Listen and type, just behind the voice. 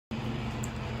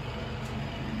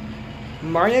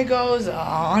Mario goes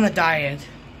on a diet.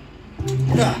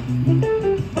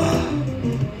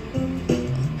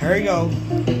 Here we go.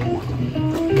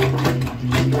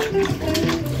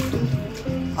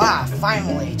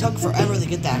 Finally. It took forever to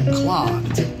get that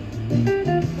clogged.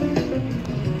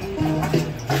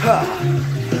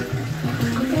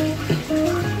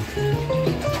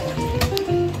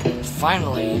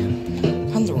 Finally.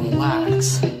 Time to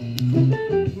relax.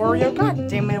 Mario, god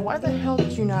damn it, why the hell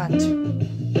did you not...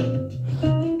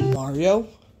 Mario?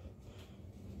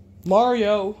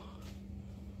 Mario?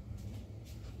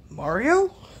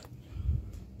 Mario?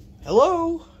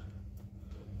 Hello?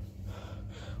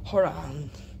 Hold on.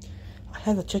 I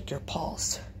have to check your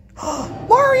pulse.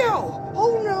 Mario!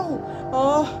 Oh no!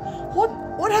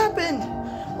 What happened?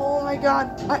 Oh my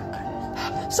god.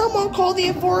 Someone call the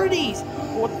authorities!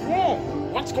 Whoa,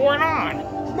 what's going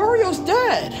on? Mario's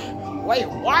dead! Wait,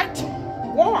 what?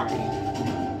 Why?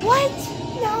 What?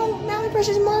 Now he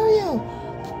presses Mario.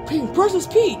 Presses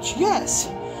Peach, yes.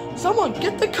 Someone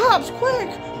get the cops, quick!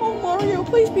 Oh, Mario,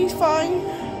 please be fine.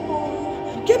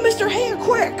 Oh, get Mr. Hand,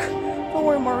 quick! Don't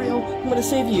worry, Mario. I'm gonna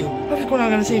save you. What's going on?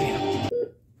 I'm gonna save you.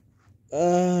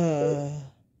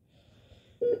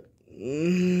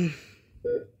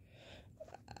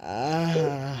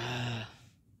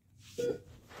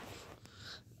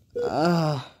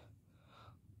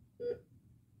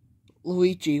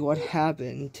 Luigi, what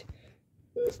happened?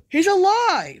 He's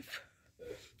alive!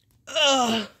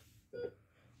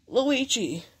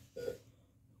 Luigi,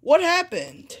 what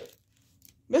happened?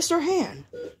 Mr. Han.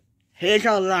 He's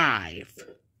alive.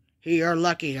 You're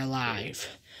lucky alive.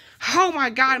 Oh my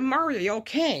god, Mario, you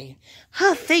okay?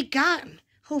 Oh, thank God.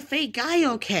 Oh, thank God,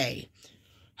 okay.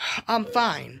 I'm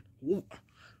fine.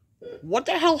 What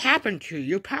the hell happened to you?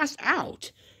 You passed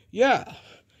out. Yeah,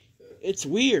 it's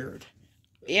weird.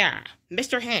 Yeah,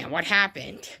 Mr. Han, what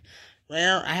happened?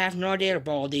 Well, I have no idea,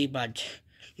 Baldy, but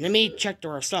let me check the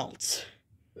results.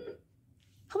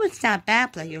 Oh, it's not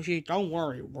bad, Yoshi. Don't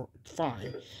worry, we're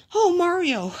fine. Oh,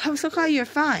 Mario, I'm so glad you're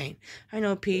fine. I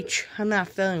know, Peach. I'm not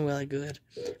feeling really good.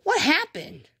 What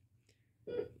happened?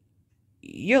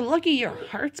 You're lucky your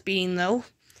heart's beating, though.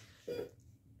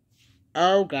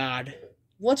 Oh, God.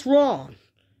 What's wrong?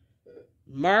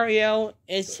 Mario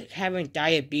is having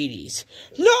diabetes.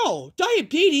 No!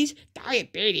 Diabetes?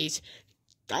 Diabetes?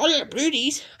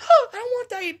 Diabetes? Oh, I don't want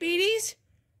diabetes.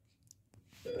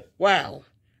 Well,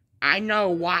 I know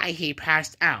why he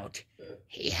passed out.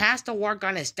 He has to work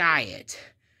on his diet.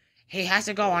 He has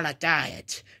to go on a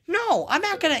diet. No, I'm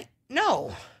not gonna...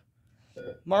 No.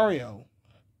 Mario,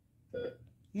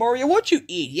 what you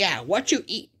eat? Yeah, what you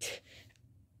eat?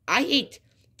 I ate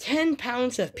 10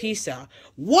 pounds of pizza.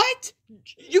 What?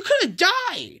 You could have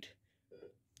died.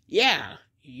 Yeah,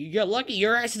 you're lucky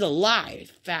your ass is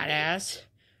alive, fat ass.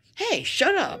 Hey,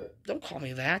 shut up. Don't call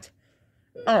me that.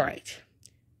 Alright.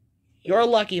 You're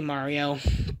lucky, Mario.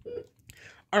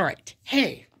 Alright,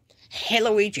 Hey,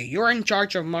 Luigi, you're in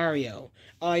charge of Mario.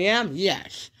 I am?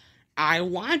 Yes. I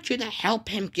want you to help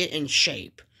him get in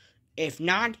shape. If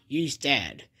not, he's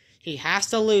dead. He has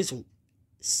to lose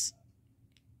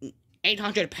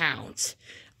 800 pounds.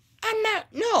 I'm not...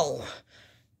 No.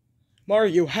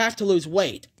 Mario, you have to lose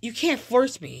weight. You can't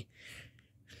force me.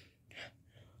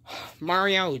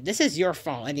 Mario, this is your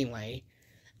fault anyway.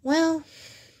 Well...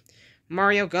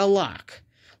 Mario, good luck.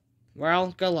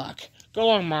 Well, good luck. Go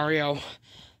on, Mario.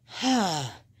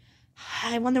 I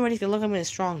wonder what he could look like as a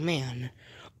strong man.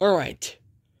 Alright.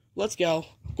 Let's go.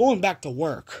 Going back to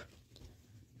work.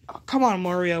 Come on,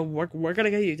 Mario. We're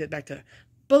gonna get you back to...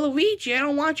 But Luigi, I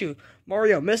don't want you.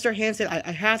 Mario, Mr. Hansen,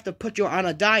 I have to put you on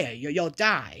a diet. You'll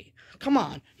die. Come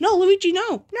on. No, Luigi,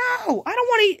 no. No, I don't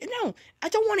want to eat. No, I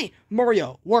don't want to eat.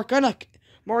 Mario,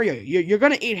 Mario, you're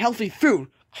gonna eat healthy food.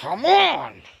 Come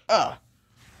on.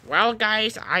 Well,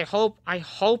 guys, I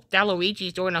hope that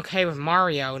Luigi's doing okay with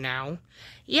Mario now.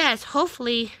 Yes,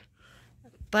 hopefully.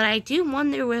 But I do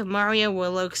wonder if Mario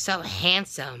will look so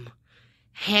handsome.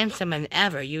 Handsome than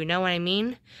ever, you know what I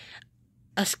mean?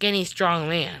 A skinny, strong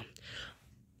man.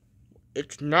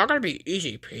 It's not gonna be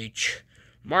easy, Peach.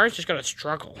 Mario's just gonna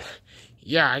struggle.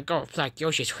 Yeah, I go like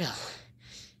Yoshi's will.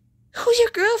 Who's your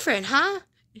girlfriend, huh?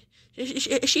 Is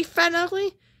she fat and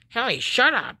ugly? Hey,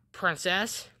 shut up,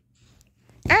 princess.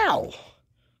 Ow!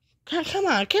 Come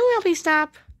on, can we all please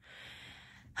stop?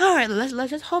 Alright, let's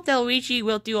just hope that Luigi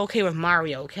will do okay with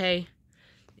Mario, okay?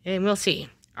 And we'll see.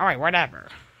 Alright, whatever.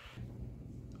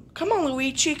 Come on,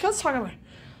 Luigi, let's talk about...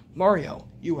 Mario,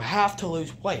 you have to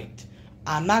lose weight.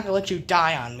 I'm not gonna let you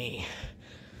die on me.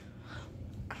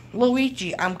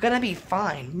 Luigi, I'm gonna be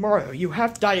fine. Mario, you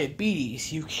have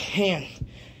diabetes. You can't.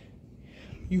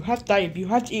 You have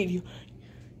to eat.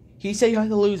 He said you have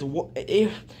to lose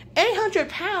 800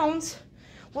 pounds.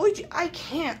 Luigi, I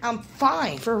can't. I'm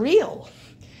fine, for real.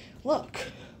 Look.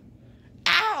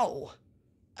 Ow.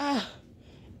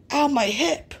 Ow, my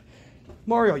hip.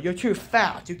 Mario, you're too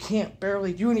fat. You can't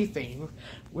barely do anything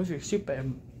with your super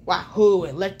wahoo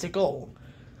and let's go.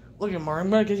 Look at Mario,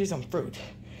 I'm gonna get you some fruit.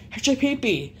 Hey,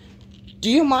 Pee-Pee, do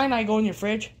you mind I go in your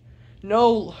fridge?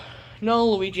 No,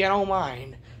 Luigi, I don't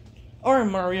mind.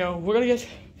 Alright, Mario, we're gonna get...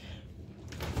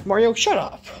 Mario, shut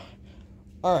up.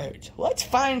 Alright, let's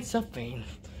find something.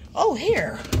 Oh,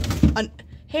 here. An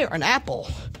apple.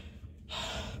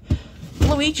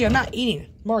 Luigi, I'm not eating.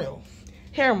 Mario.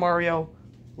 Here, Mario.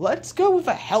 Let's go with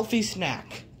a healthy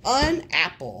snack. An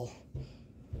apple.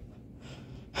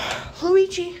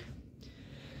 Luigi.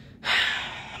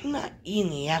 I'm not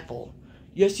eating the apple.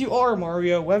 Yes, you are,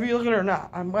 Mario. Whether you look at it or not,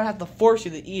 I'm gonna have to force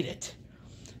you to eat it.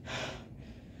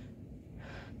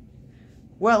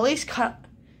 Well, at least cut...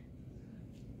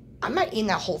 I'm not eating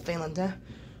that whole thing like that.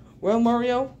 Well,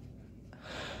 Mario...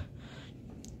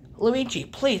 Luigi,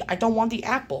 please, I don't want the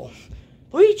apple.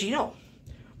 Luigi, no.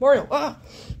 Mario,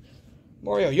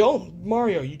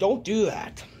 Mario, you don't do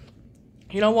that.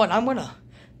 You know what, I'm gonna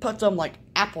put some,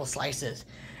 apple slices.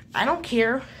 I don't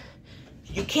care.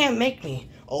 You can't make me.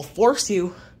 I'll force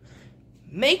you.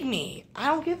 Make me. I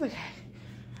don't give a...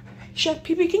 Chef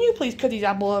Pee-Pee, can you please cut these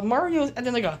apples? Mario's... And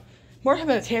then Mario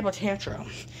having a table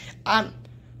tantrum.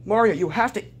 Mario, you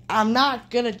have to... I'm not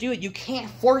gonna do it. You can't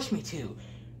force me to.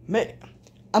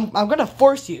 I'm gonna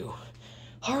force you.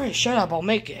 Alright, shut up. I'll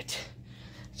make it.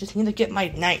 Just need to get my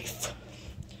knife.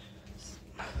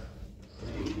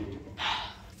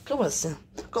 Go with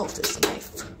this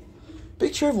knife. Be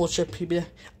careful, Chef Pee-Pee.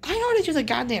 I know how to use a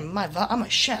goddamn knife. I'm a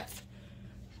chef.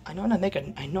 I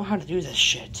know how to do this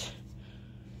shit.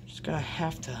 Just gonna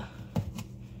have to...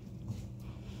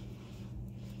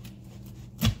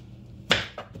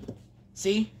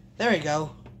 See? There you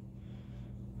go.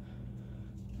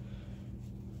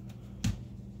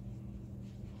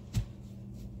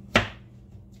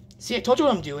 See, I told you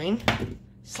what I'm doing.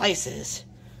 Slices.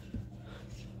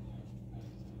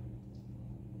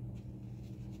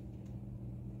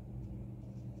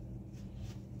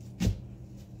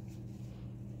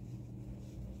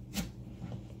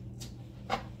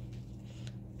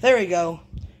 There we go.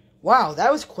 Wow,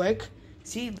 that was quick.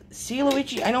 See,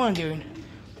 Luigi, I know what I'm doing.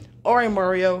 Alright,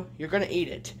 Mario, you're gonna eat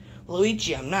it.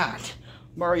 Luigi, I'm not.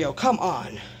 Mario, come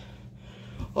on.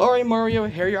 Alright, Mario,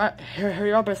 here are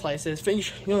your apple slices.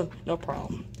 Finish, no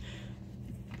problem.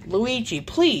 Luigi,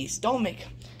 please, don't make...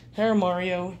 Here,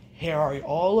 Mario, here are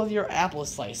all of your apple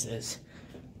slices.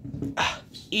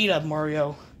 Eat up,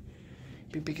 Mario.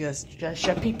 Because,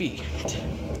 Chef Pee-Pee.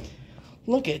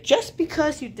 Look it, just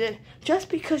because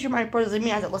you're my brother doesn't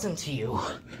mean I have to listen to you.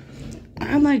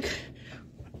 I'm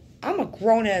a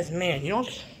grown-ass man,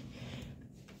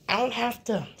 I don't have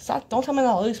to, don't tell me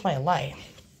I'll lose my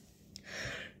life.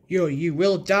 You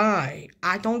will die.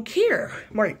 I don't care.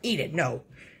 Mario, eat it, no.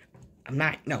 I'm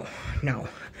not, no.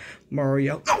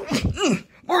 Mario,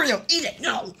 Mario, eat it,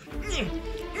 no.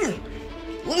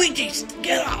 Luigi,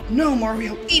 get up. No,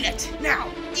 Mario, eat it,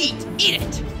 now. Eat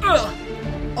it. Ugh.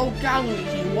 Oh God,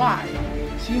 Luigi, why?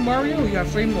 See, Mario, you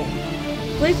have 3 more.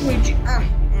 Please, Luigi.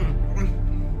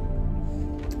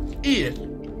 Eat it.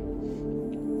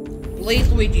 Please,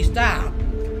 Luigi, stop.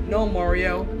 No,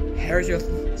 Mario. Here's your...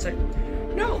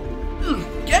 No.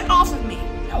 Get off of me.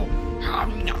 No.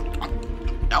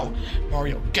 No.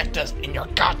 Mario, get this in your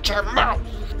goddamn mouth.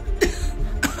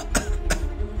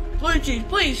 Luigi,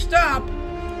 please stop.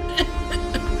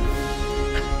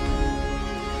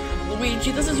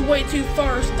 Luigi, this is way too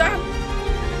far. Stop.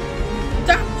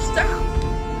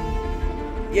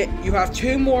 Yeah, you have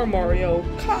 2 more, Mario.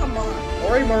 Come on.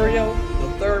 Alright, Mario.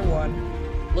 The 3rd one.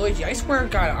 Luigi, I swear to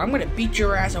God, I'm gonna beat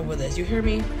your ass over this. You hear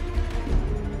me?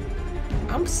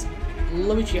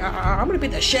 Luigi, I'm gonna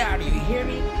beat the shit out of you. You hear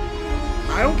me?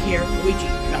 I don't care. Luigi,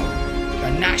 no.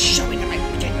 You're not showing up.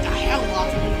 Get the hell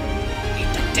off me.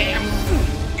 Eat the damn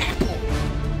apple.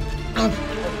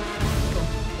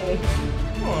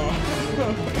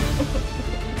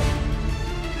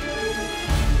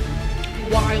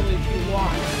 Why, Luigi,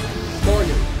 why?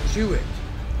 Mario, do it.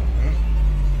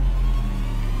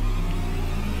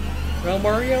 Well,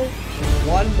 Mario,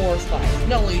 1 more slice.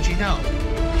 No, Luigi, no.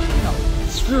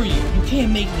 Screw you. You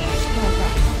can't make me. I swear to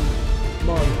God.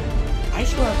 Mario, I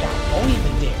swear to God, don't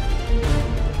even dare.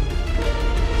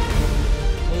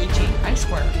 Luigi, I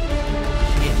swear.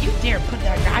 If you dare put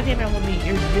that goddamn apple on me,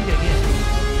 you're gonna get it.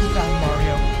 You got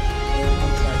Mario.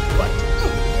 I'm sorry, but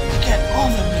get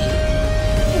off of me.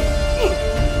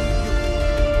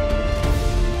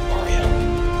 Mario,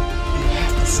 you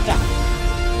have to stop.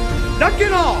 knock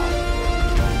it off!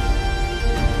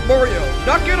 Mario,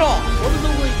 knock it off! What is the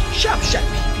way? Shut up, Chef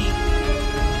Pee-Pee.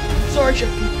 Sorry, Chef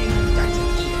Pee-Pee. That's an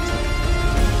idiot.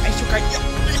 I still got you.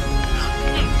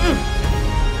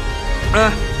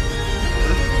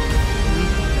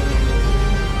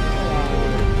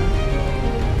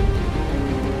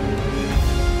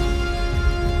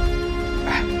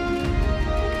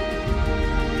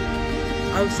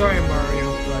 I'm sorry, Mario,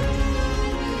 but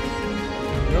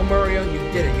Mario, you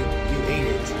did it. You ate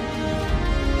it.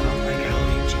 Oh my God,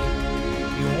 Luigi,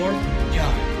 you're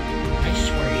done. I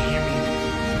swear, you hear me?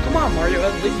 Come on, Mario,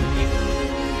 at least you need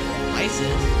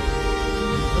ices.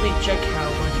 Let me check how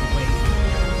much you weigh.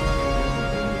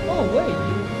 Oh wait,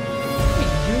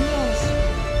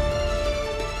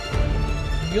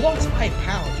 you lost 5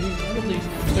 pounds. You need to lose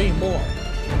way more.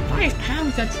 5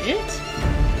 pounds? That's it?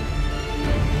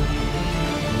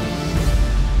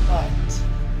 But,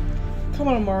 come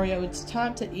on, Mario, it's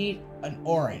time to eat an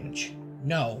orange.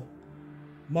 No.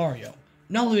 Mario.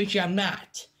 No, Luigi, I'm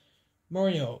not.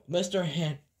 Mario, Mr.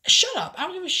 Hand. Shut up, I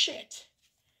don't give a shit.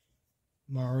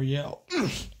 Mario.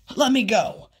 Let me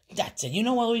go. That's it. You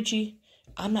know what, Luigi?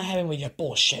 I'm not having with your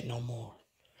bullshit no more.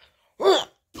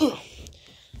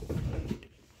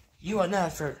 You are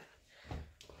not for...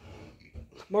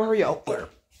 Mario.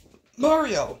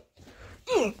 Mario.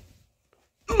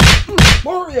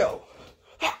 Mario!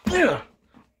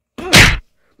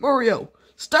 Mario,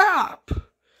 stop!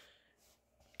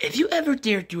 If you ever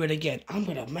dare do it again, I'm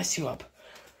gonna mess you up.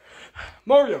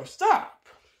 Mario, stop!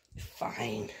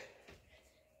 Fine.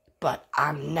 But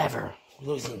I'm never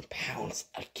losing pounds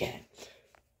again.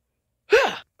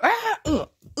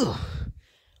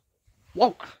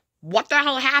 Whoa, what the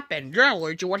hell happened? Yeah,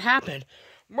 Luigi, what happened?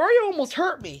 Mario almost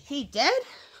hurt me. He dead?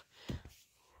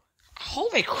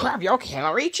 Holy crap, you okay,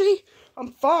 Luigi?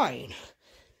 I'm fine.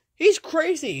 He's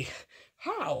crazy.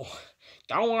 How?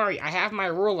 Don't worry, I have my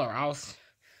ruler.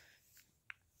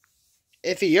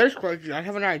 If he is crazy, I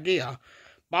have an idea.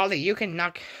 Baldi, you can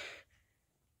knock...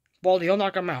 Baldi, you'll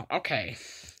knock him out. Okay.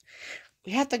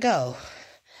 We have to go.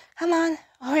 Come on.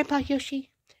 Alright, Black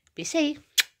Yoshi. Be safe.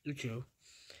 You too.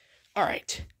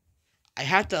 Alright. I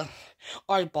have to...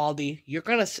 Alright, Baldi, you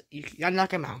gotta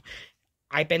knock him out.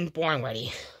 I've been born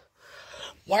ready.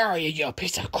 Where are you, you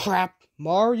piece of crap?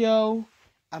 Mario,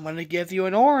 I'm gonna give you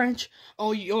an orange.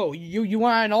 Oh, you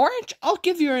want an orange? I'll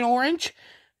give you an orange.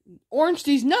 Orange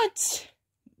these nuts.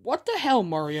 What the hell,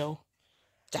 Mario?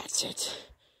 That's it.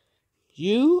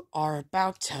 You are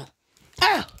about to...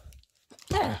 I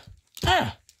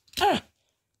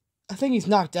think he's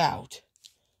knocked out.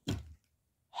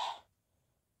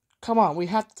 Come on, we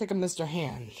have to take him Mr.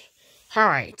 Hand.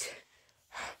 Alright.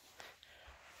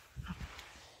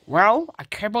 Well, I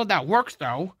can't believe that works,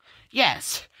 though.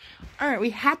 Yes. Alright, we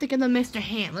have to give him Mr.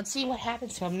 Hand. Let's see what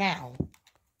happens to him now.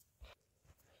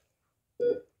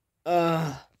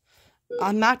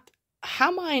 I'm not... How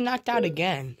am I knocked out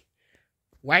again?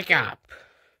 Wake up.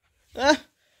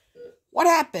 What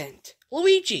happened?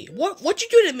 Luigi, what'd you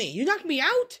do to me? You knocked me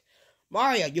out?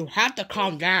 Mario, you have to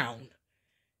calm down.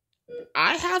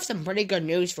 I have some pretty good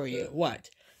news for you. What?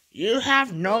 You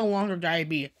have no longer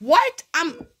diabetes. What?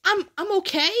 I'm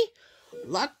okay?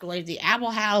 Luckily, the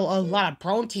apple had a lot of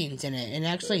proteins in it and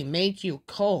actually made you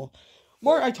cold.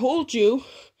 Mark, I told you.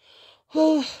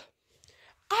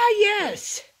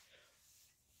 Yes.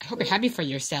 I hope you're happy for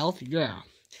yourself. Yeah.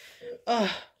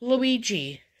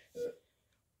 Luigi.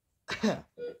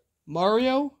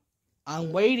 Mario,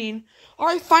 I'm waiting.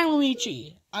 Alright, fine,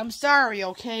 Luigi. I'm sorry,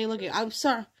 okay? Look, I'm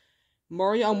sorry.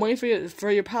 Mario, I'm waiting for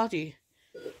your party.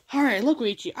 Alright, look,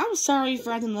 Luigi, I'm sorry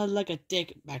for acting like a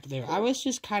dick back there. I was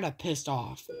just kind of pissed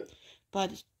off.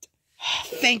 But,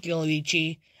 thank you,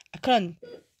 Luigi. I couldn't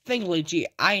thank Luigi.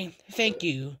 I thank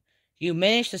you. You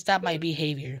managed to stop my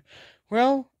behavior.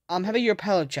 Well, I'm happy you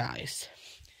apologized.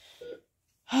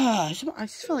 I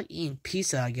just feel like eating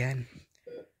pizza again.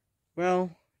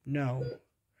 Well, no.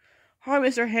 Hi,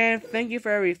 Mr. Hand. Thank you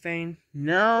for everything.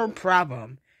 No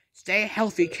problem. Stay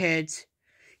healthy, kids.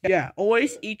 Yeah,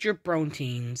 always eat your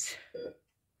proteins.